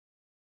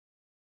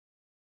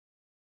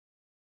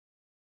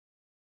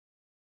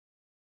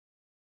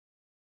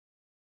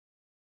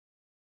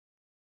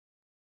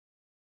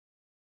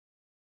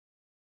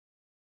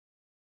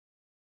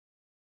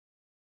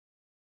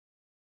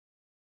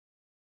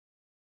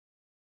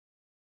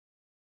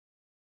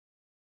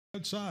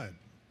outside.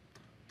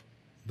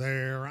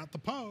 They're at the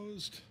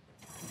post.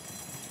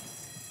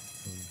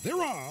 They're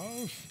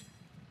off.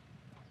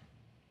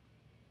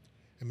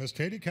 And Miss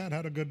Taty Cat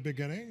had a good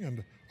beginning,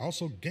 and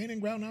also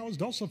gaining ground now is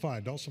Dulcify.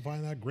 Dulcify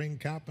in that green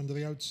cap into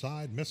the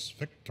outside. Miss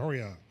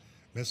Victoria.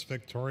 Miss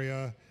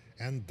Victoria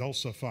and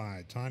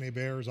Dulcify. Tiny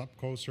Bears up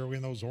close early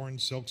in those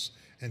orange silks,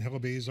 and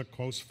Hillaby's a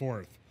close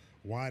fourth.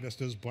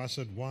 Widest is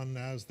Blessed One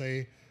as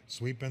they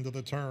sweep into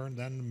the turn.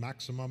 Then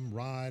Maximum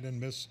Ride and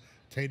Miss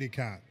Taty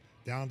Cat.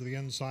 Down to the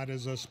inside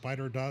is a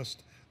Spider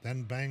Dust.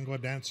 Then Bangla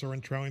Dancer,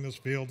 and trailing this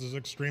field is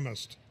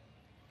Extremist.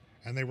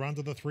 And they run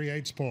to the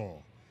 3/8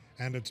 pole.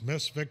 And it's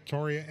Miss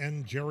Victoria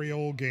and Jerry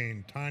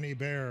Olgain. Tiny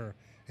Bear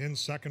in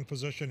second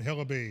position.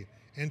 Hillaby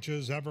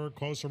inches ever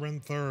closer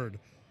in third.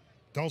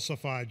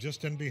 Dulcify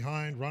just in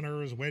behind.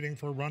 Runner is waiting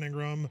for running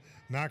room.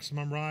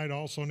 Maximum Ride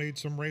also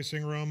needs some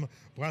racing room.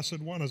 Blessed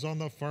One is on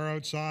the far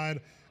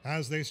outside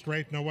as they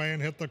straighten away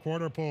and hit the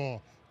quarter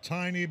pole.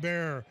 Tiny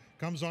Bear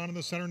comes on in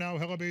the center now.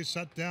 Hillaby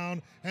set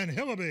down, and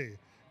Hillaby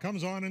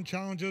comes on and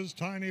challenges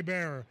Tiny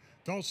Bear.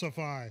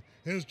 Dulcify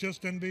is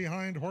just in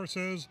behind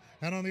horses,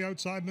 and on the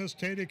outside, Miss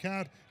Taty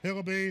Cat.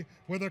 Hillaby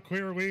with a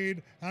clear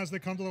lead as they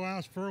come to the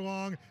last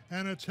furlong,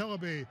 and it's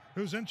Hillaby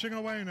who's inching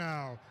away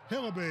now.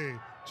 Hillaby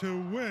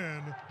to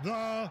win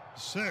the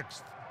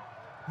 6th.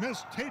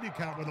 Miss Taty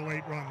Cat with a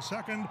late run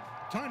second.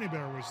 Tiny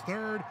Bear was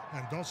third,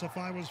 and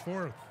Dulcify was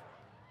fourth.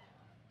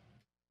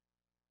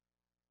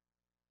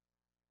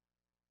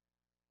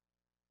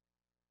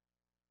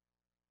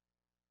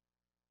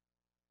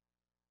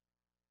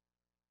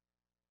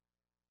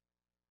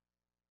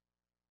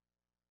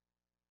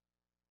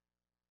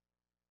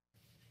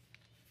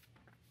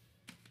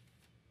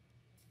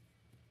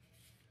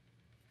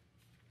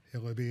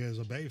 Hillaby is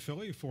a bay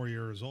filly, 4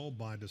 years old,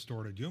 by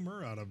Distorted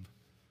Humor, out of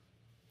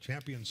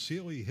Champion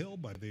Sealy Hill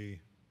by the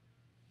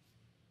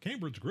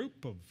Cambridge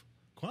Group of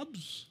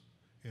Clubs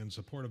in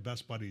support of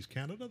Best Buddies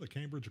Canada. The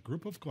Cambridge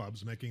Group of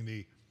Clubs making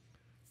the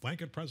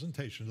blanket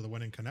presentation to the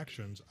winning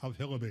connections of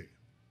Hillaby.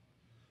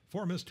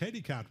 4 Miss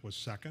Taty Cat was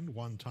second,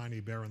 1 Tiny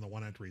Bear in the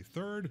 1 entry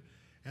third,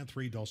 and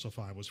 3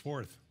 Dulcify was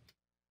fourth.